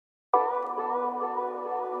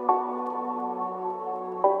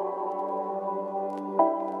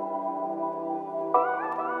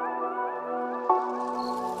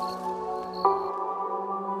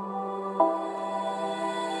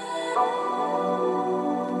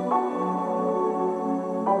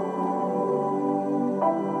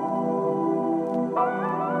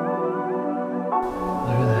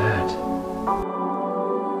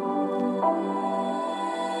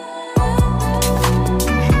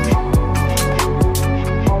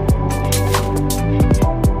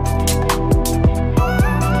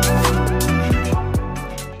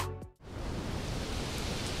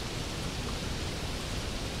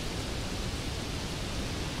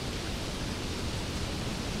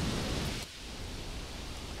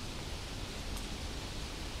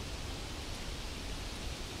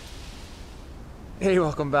Hey,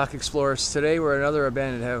 welcome back, explorers. Today we're at another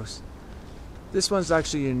abandoned house. This one's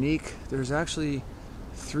actually unique. There's actually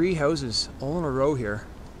 3 houses all in a row here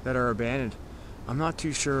that are abandoned. I'm not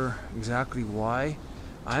too sure exactly why.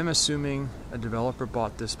 I'm assuming a developer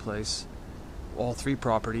bought this place, all 3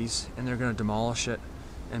 properties, and they're going to demolish it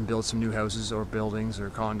and build some new houses or buildings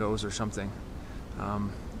or condos or something.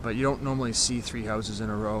 But you don't normally see 3 houses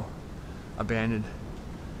in a row abandoned.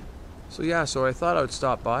 So I thought I would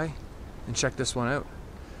stop by and check this one out.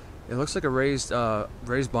 It looks like a raised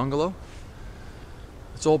bungalow.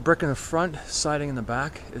 It's all brick in the front, siding in the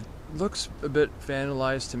back. It looks a bit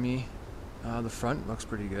vandalized to me. The front looks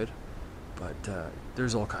pretty good, but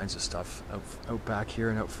there's all kinds of stuff out back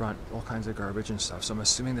here and out front, all kinds of garbage and stuff. So I'm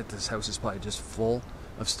assuming that this house is probably just full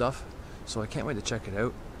of stuff. So I can't wait to check it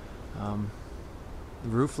out. The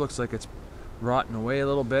roof looks like it's rotting away a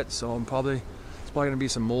little bit, so it's probably going to be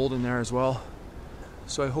some mold in there as well.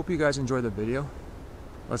 So I hope you guys enjoy the video.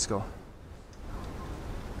 Let's go.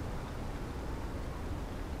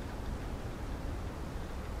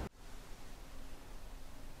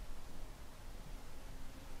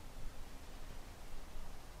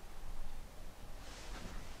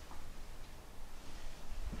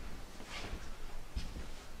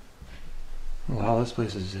 Wow, this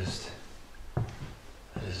place is just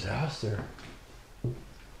a disaster.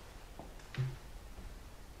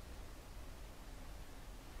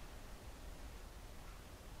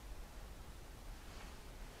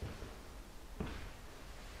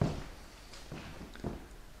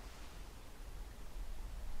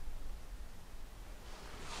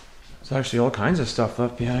 There's actually all kinds of stuff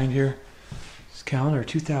left behind here. It's calendar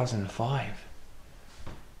 2005.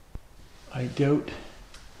 I doubt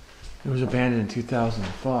it was abandoned in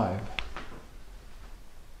 2005.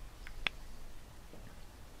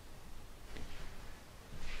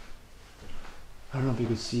 I don't know if you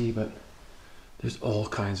could see, but there's all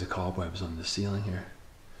kinds of cobwebs on the ceiling here.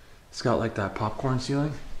 It's got like that popcorn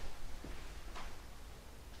ceiling.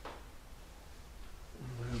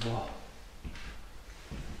 Unbelievable.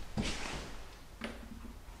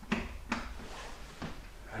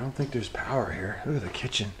 I don't think there's power here. Look at the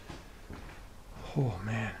kitchen. Oh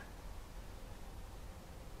man.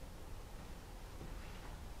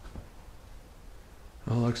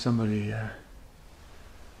 Oh look, somebody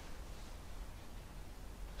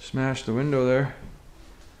smashed the window there.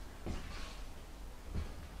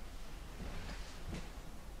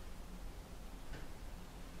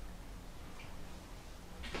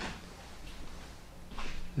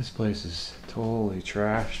 This place is totally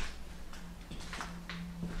trashed.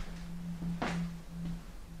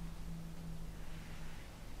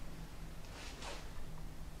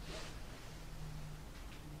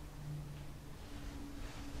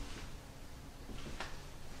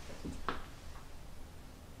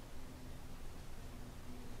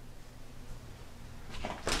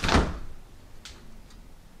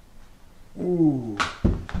 Ooh,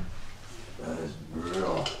 that is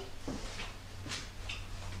brutal.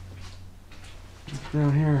 Look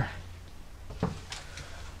down here.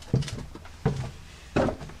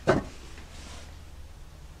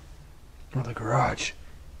 Oh, the garage.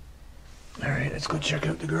 All right, let's go check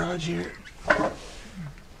out the garage here.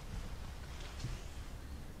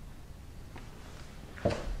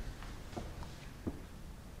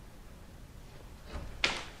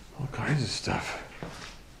 All kinds of stuff.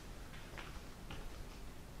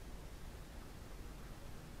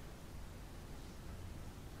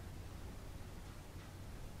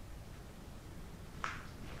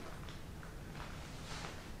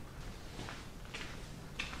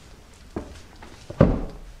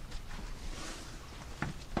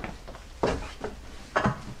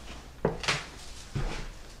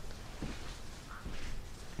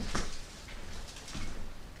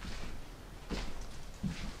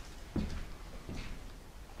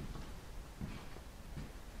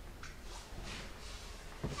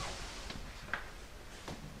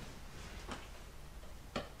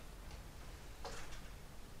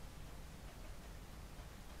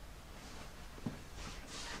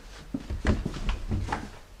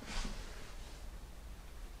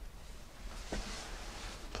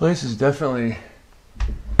 Place is definitely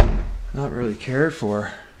not really cared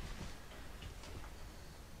for.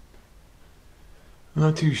 I'm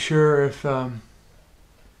not too sure if it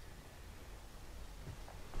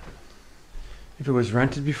was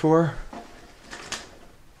rented before.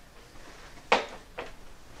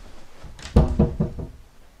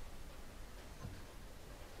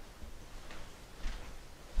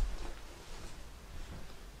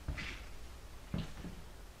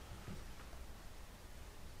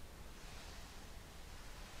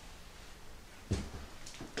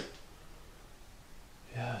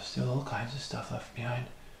 all kinds of stuff left behind.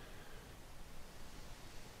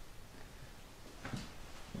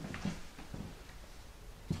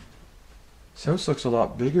 This house looks a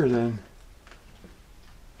lot bigger than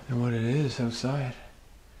what it is outside.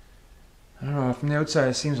 I don't know, from the outside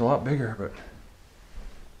it seems a lot bigger, but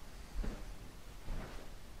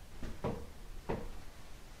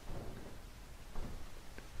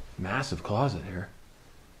massive closet here.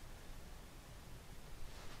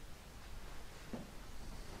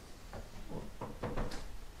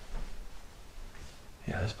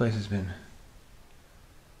 Yeah, this place has been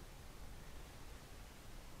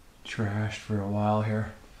trashed for a while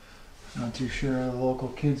here. Not too sure the local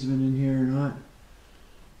kids have been in here or not.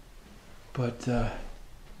 But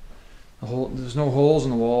there's no holes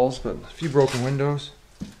in the walls, but a few broken windows.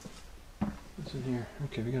 What's in here?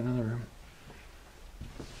 Okay, we got another room.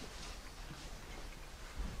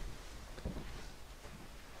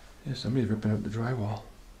 Yeah, somebody's ripping out the drywall.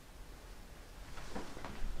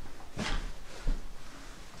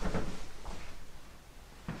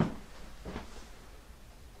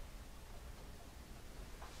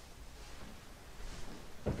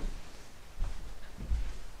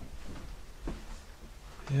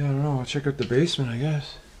 Yeah, I don't know. I'll check out the basement, I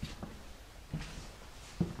guess.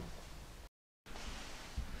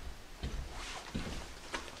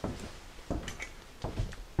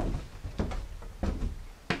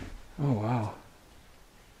 Oh, wow.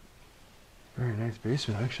 Very nice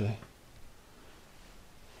basement, actually.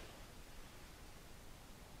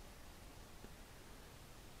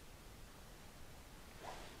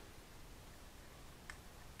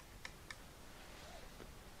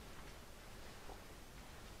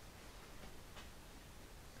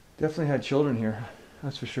 Definitely had children here,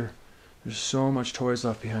 that's for sure. There's so much toys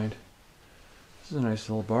left behind. This is a nice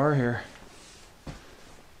little bar here.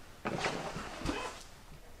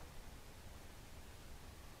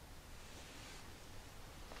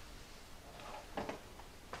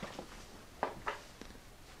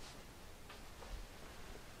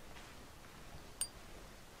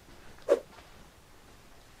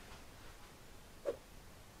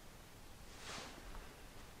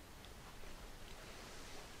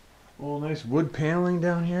 Oh, nice wood paneling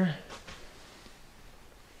down here.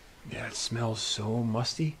 Yeah, it smells so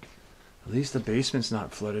musty. At least the basement's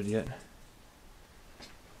not flooded yet.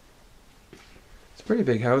 It's a pretty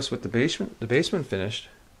big house with the basement finished.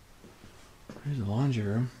 Here's the laundry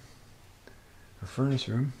room, a furnace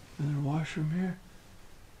room, and then a washroom here.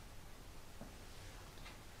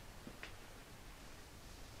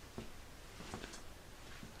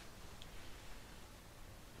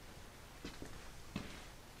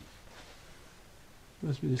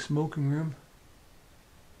 Must be the smoking room.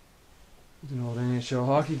 There's an old NHL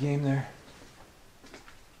hockey game there.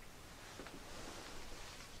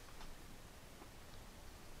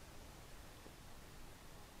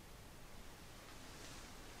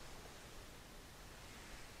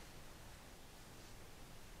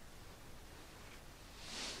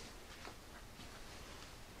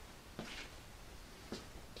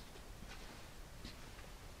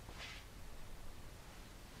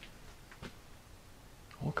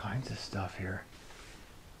 All kinds of stuff here.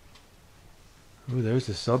 Ooh, there's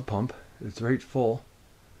the sub pump. It's right full,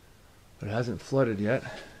 but it hasn't flooded yet.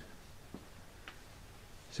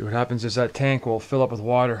 See what happens is that tank will fill up with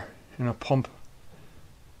water and a pump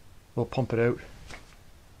will pump it out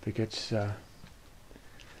if it gets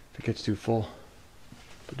too full.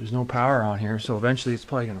 But there's no power on here, so eventually it's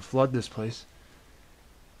probably gonna flood this place.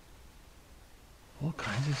 All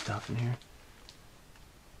kinds of stuff in here.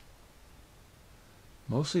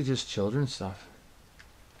 Mostly just children's stuff.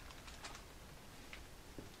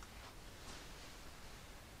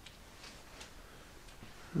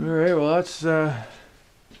 Alright, well that's about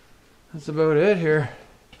it here.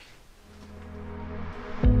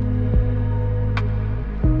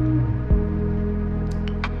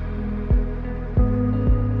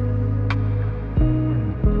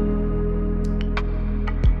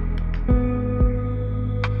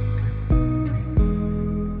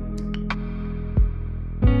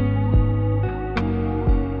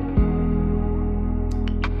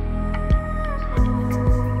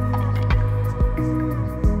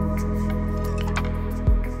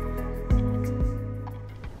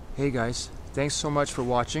 Hey guys, thanks so much for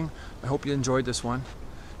watching. I hope you enjoyed this one,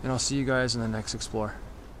 and I'll see you guys in the next Explore.